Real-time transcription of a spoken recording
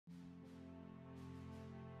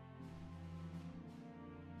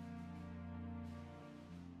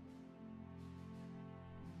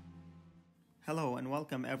Hello and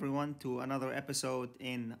welcome everyone to another episode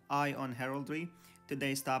in Eye on Heraldry.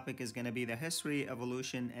 Today's topic is going to be the history,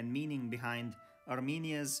 evolution, and meaning behind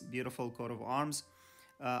Armenia's beautiful coat of arms.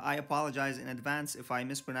 I apologize in advance if I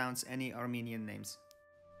mispronounce any Armenian names.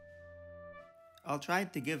 I'll try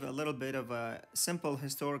to give a little bit of a simple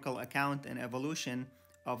historical account and evolution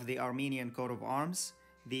of the Armenian coat of arms.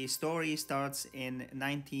 The story starts in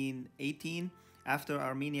 1918 after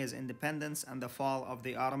Armenia's independence and the fall of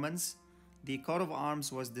the Ottomans. The coat of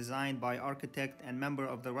arms was designed by architect and member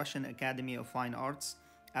of the Russian Academy of Fine Arts,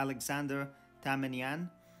 Alexander Tamanyan,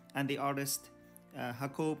 and the artist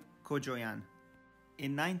Hakop Kojoyan.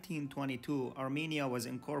 In 1922, Armenia was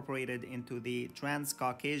incorporated into the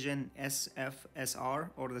Transcaucasian SFSR,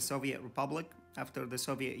 or the Soviet Republic, after the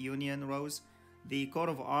Soviet Union rose. The coat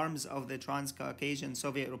of arms of the Transcaucasian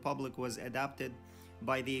Soviet Republic was adopted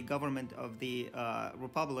by the government of the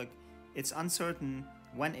Republic. It's uncertain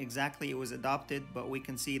when exactly it was adopted, but we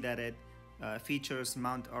can see that it features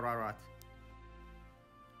Mount Ararat.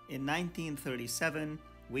 In 1937,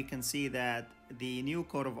 we can see that the new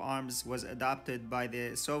coat of arms was adopted by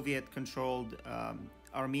the Soviet-controlled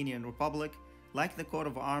Armenian Republic. Like the coat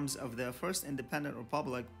of arms of the first independent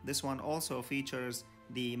republic, this one also features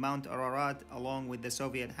the Mount Ararat along with the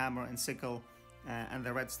Soviet hammer and sickle and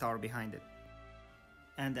the red star behind it.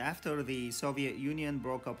 And after the Soviet Union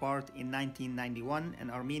broke apart in 1991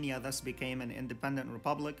 and Armenia thus became an independent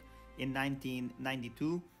republic in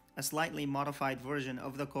 1992, a slightly modified version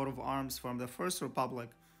of the coat of arms from the first republic,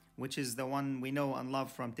 which is the one we know and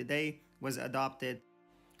love from today, was adopted.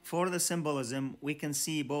 For the symbolism, we can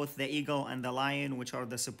see both the eagle and the lion, which are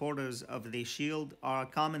the supporters of the shield, are a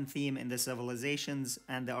common theme in the civilizations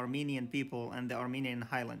and the Armenian people and the Armenian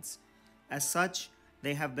highlands. As such,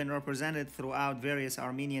 they have been represented throughout various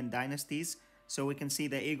Armenian dynasties. So we can see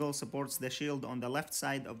the eagle supports the shield on the left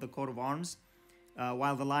side of the coat of arms,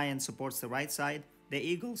 while the lion supports the right side. The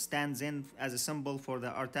eagle stands in as a symbol for the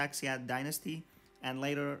Artaxiad dynasty and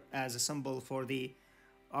later as a symbol for the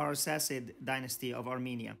Arsacid dynasty of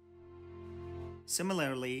Armenia.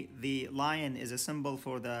 Similarly, the lion is a symbol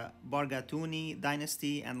for the Bargatuni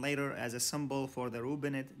dynasty and later as a symbol for the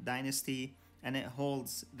Rubenid dynasty, and it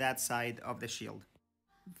holds that side of the shield.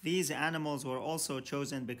 These animals were also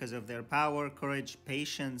chosen because of their power, courage,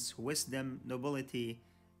 patience, wisdom, nobility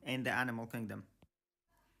in the animal kingdom.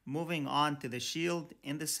 Moving on to the shield,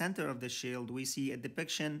 in the center of the shield we see a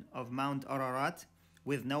depiction of Mount Ararat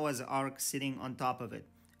with Noah's Ark sitting on top of it.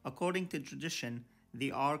 According to tradition,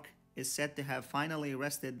 the Ark is said to have finally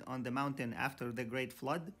rested on the mountain after the Great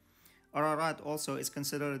Flood. Ararat also is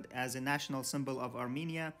considered as a national symbol of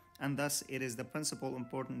Armenia, and thus it is the principal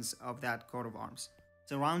importance of that coat of arms.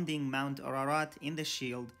 Surrounding Mount Ararat in the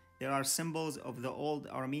shield, there are symbols of the old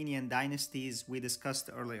Armenian dynasties we discussed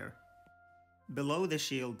earlier. Below the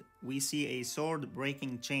shield, we see a sword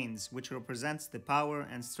breaking chains, which represents the power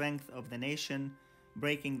and strength of the nation,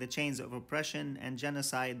 breaking the chains of oppression and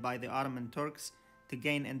genocide by the Ottoman Turks to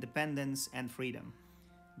gain independence and freedom.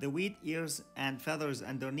 The wheat ears and feathers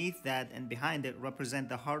underneath that and behind it represent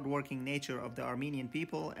the hard-working nature of the Armenian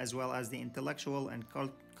people, as well as the intellectual and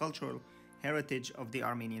cultural heritage of the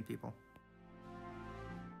Armenian people.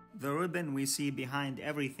 The ribbon we see behind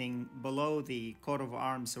everything below the coat of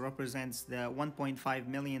arms represents the 1.5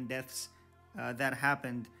 million deaths that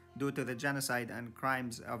happened due to the genocide and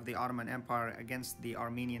crimes of the Ottoman Empire against the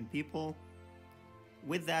Armenian people.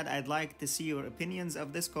 With that, I'd like to see your opinions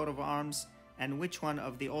of this coat of arms and which one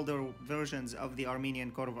of the older versions of the Armenian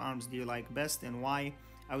coat of arms do you like best and why.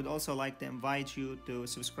 I would also like to invite you to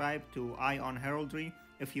subscribe to Eye on Heraldry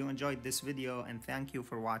if you enjoyed this video, and thank you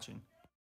for watching.